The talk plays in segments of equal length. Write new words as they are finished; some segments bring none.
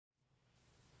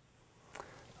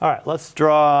All right, let's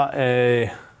draw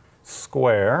a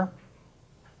square.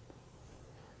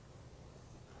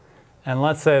 And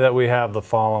let's say that we have the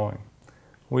following.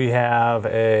 We have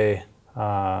a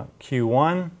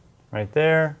Q1 right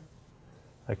there,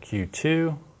 a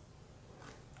Q2,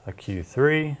 a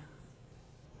Q3,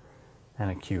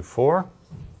 and a Q4.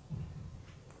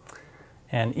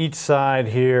 And each side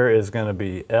here is going to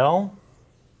be L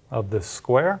of this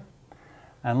square.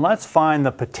 And let's find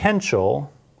the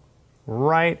potential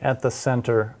right at the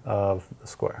center of the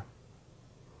square.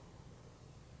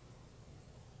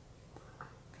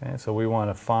 Okay, so we want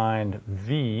to find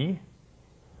V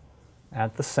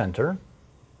at the center.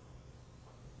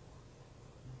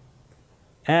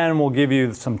 And we'll give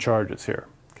you some charges here.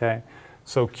 Okay,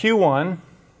 so Q1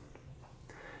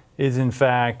 is in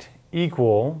fact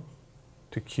equal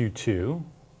to Q2,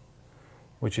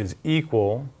 which is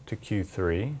equal to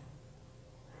Q3.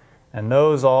 And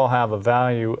those all have a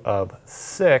value of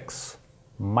 6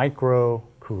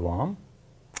 microcoulomb.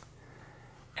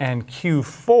 And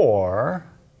Q4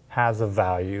 has a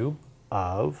value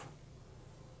of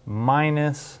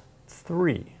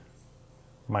 -3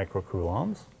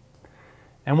 microcoulombs.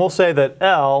 And we'll say that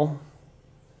L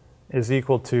is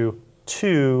equal to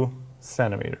 2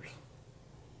 centimeters.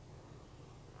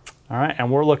 All right,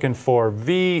 and we're looking for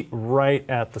V right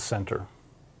at the center.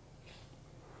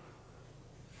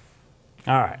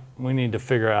 All right, we need to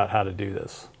figure out how to do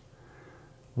this.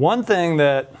 One thing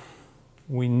that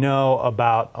we know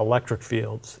about electric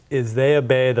fields is they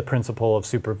obey the principle of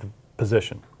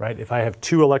superposition, right? If I have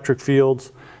 2 electric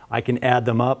fields, I can add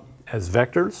them up as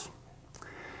vectors.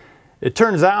 It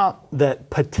turns out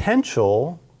that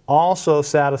potential also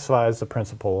satisfies the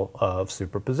principle of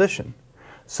superposition.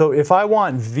 So if I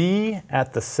want V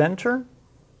at the center,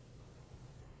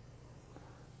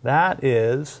 that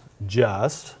is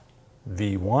just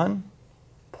V1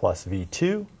 plus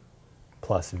V2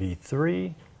 plus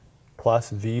V3 plus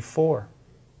V4.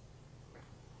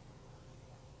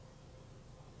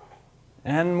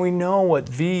 And we know what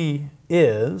V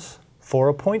is for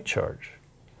a point charge.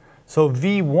 So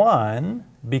V1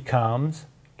 becomes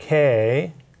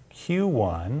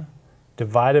KQ1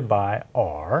 divided by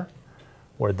R,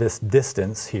 where this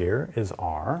distance here is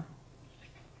R.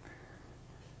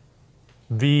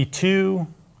 V2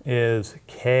 is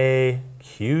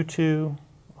KQ2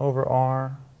 over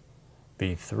R.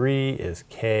 V3 is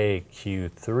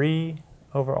KQ3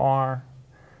 over R.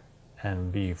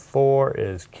 And V4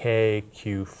 is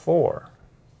KQ4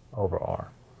 over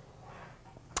R.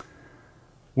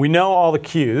 We know all the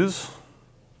Q's.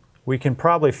 We can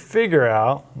probably figure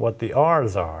out what the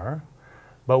R's are,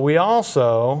 but we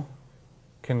also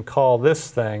can call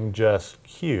this thing just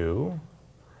Q,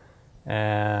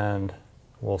 and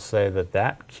we'll say that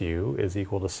that Q is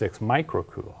equal to 6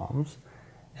 microcoulombs,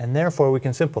 and therefore we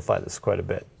can simplify this quite a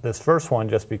bit. This first one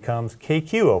just becomes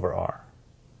KQ over R,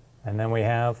 and then we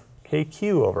have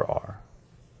KQ over R,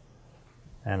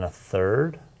 and a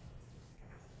third,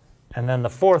 and then the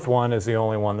fourth one is the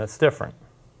only one that's different.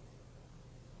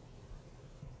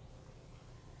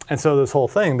 And so this whole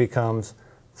thing becomes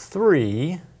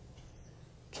 3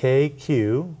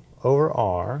 KQ over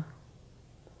R,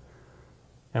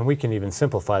 and we can even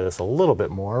simplify this a little bit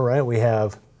more, right? We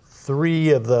have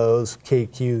 3 of those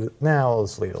KQ, now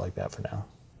let's leave it like that for now.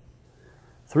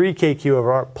 3 KQ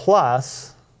over R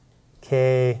plus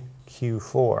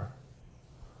KQ4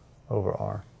 over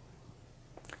R.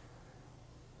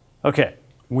 Okay,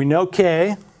 we know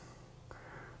K,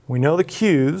 we know the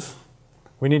Q's,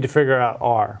 we need to figure out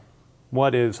R.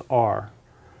 What is R?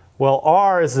 Well,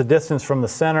 R is the distance from the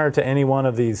center to any one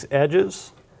of these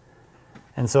edges.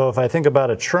 And so if I think about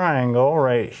a triangle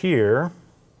right here,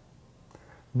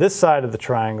 this side of the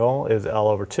triangle is L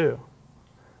over 2.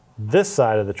 This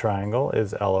side of the triangle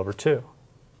is L over 2.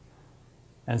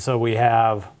 And so we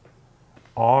have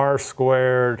R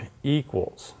squared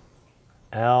equals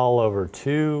L over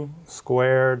 2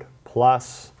 squared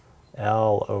plus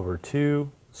L over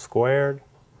 2 squared,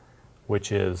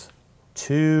 which is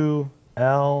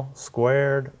 2L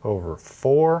squared over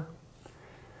 4,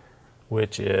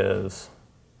 which is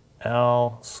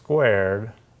L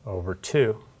squared over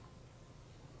 2.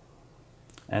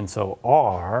 And so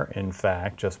R, in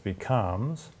fact, just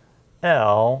becomes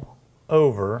L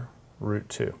over root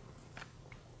 2.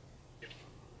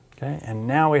 Okay, and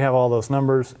now we have all those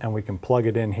numbers and we can plug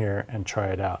it in here and try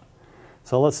it out.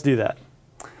 So let's do that.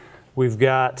 We've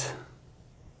got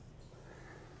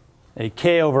a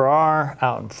K over R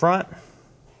out in front,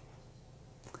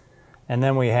 and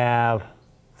then we have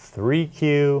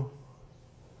 3Q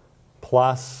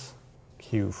plus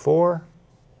Q4,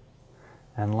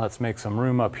 And let's make some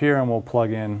room up here and we'll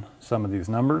plug in some of these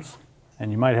numbers.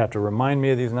 And you might have to remind me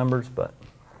of these numbers, but.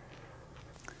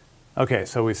 Okay,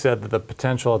 so we said that the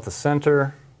potential at the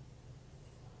center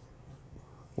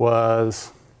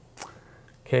was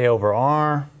K over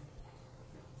R,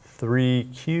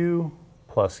 3Q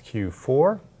plus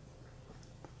Q4.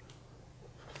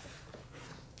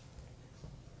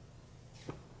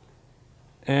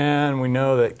 And we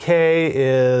know that K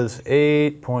is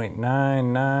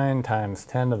 8.99 times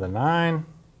 10 to the 9.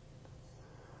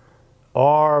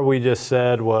 R we just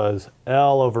said was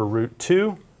L over root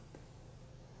 2.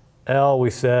 L we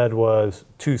said was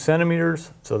 2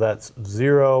 centimeters, so that's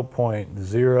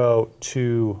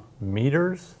 0.02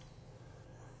 meters.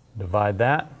 Divide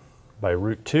that by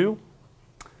root 2.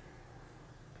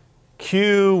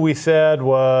 Q we said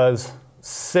was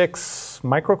 6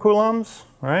 microcoulombs,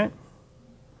 right?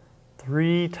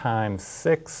 3 times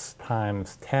 6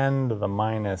 times 10 to the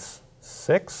minus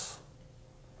 6.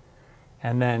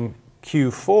 And then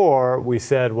Q4 we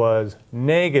said was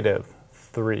negative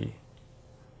 3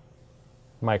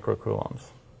 microcoulombs.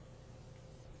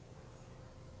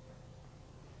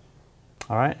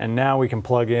 All right, and now we can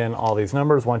plug in all these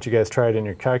numbers once you guys try it in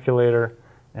your calculator,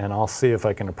 and I'll see if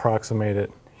I can approximate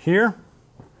it here.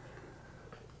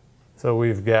 So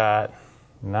we've got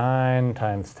 9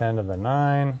 times 10 to the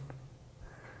 9.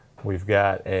 We've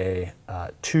got a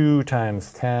 2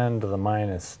 times 10 to the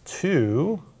minus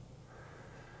 2.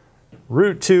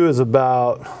 Root 2 is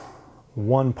about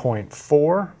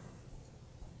 1.4.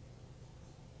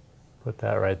 Put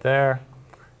that right there.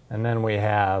 And then we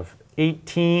have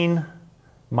 18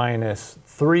 minus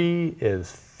 3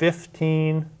 is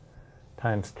 15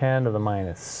 times 10 to the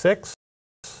minus 6.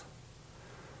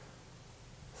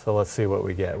 So let's see what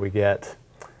we get. We get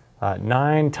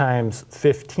 9 times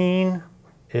 15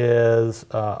 is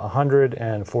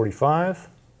 135.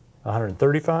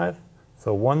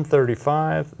 So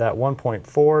 135, that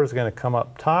 1.4 is going to come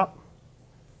up top.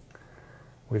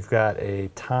 We've got a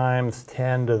times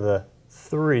 10 to the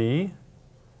 3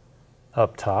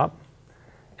 up top.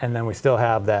 And then we still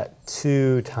have that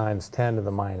 2 times 10 to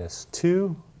the minus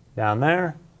 2 down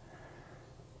there.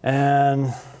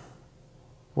 And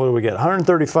what do we get?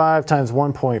 135 times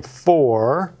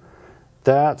 1.4,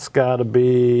 that's got to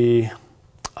be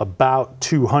about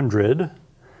 200.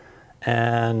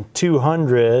 And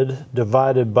 200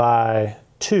 divided by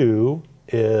 2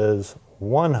 is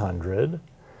 100.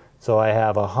 So I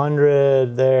have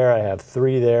 100 there, I have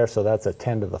 3 there, so that's a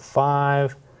 10 to the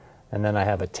 5. And then I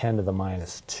have a 10 to the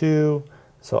minus 2.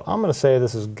 So I'm going to say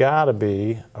this has got to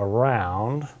be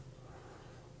around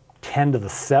 10 to the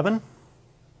 7.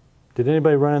 Did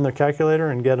anybody run in their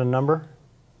calculator and get a number?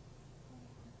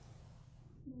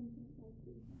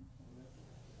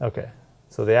 Okay,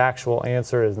 so the actual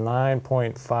answer is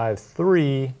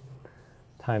 9.53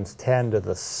 times 10 to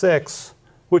the 6,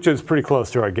 which is pretty close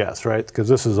to our guess, right? Because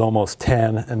this is almost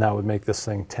 10, and that would make this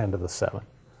thing 10 to the 7.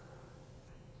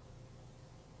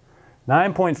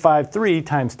 9.53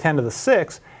 times 10 to the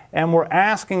 6, and we're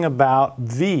asking about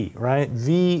V, right?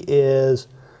 V is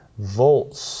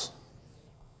volts.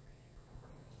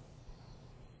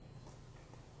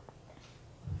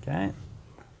 Okay,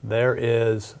 there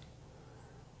is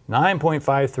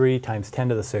 9.53 times 10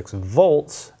 to the 6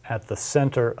 volts at the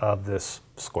center of this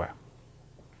square.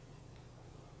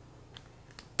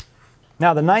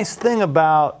 Now the nice thing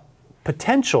about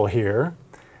potential here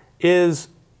is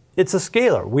it's a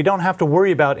scalar. We don't have to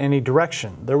worry about any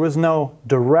direction. There was no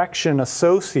direction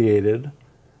associated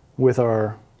with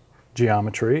our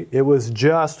geometry. It was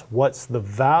just what's the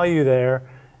value there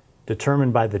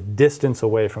determined by the distance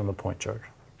away from the point charge.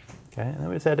 Okay, and then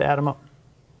we just had to add them up.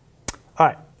 All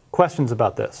right, questions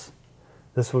about this?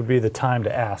 This would be the time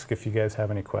to ask if you guys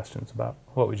have any questions about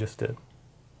what we just did.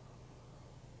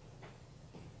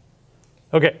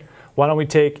 Okay, why don't we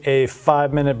take a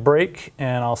 5-minute break,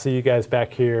 and I'll see you guys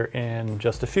back here in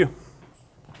just a few.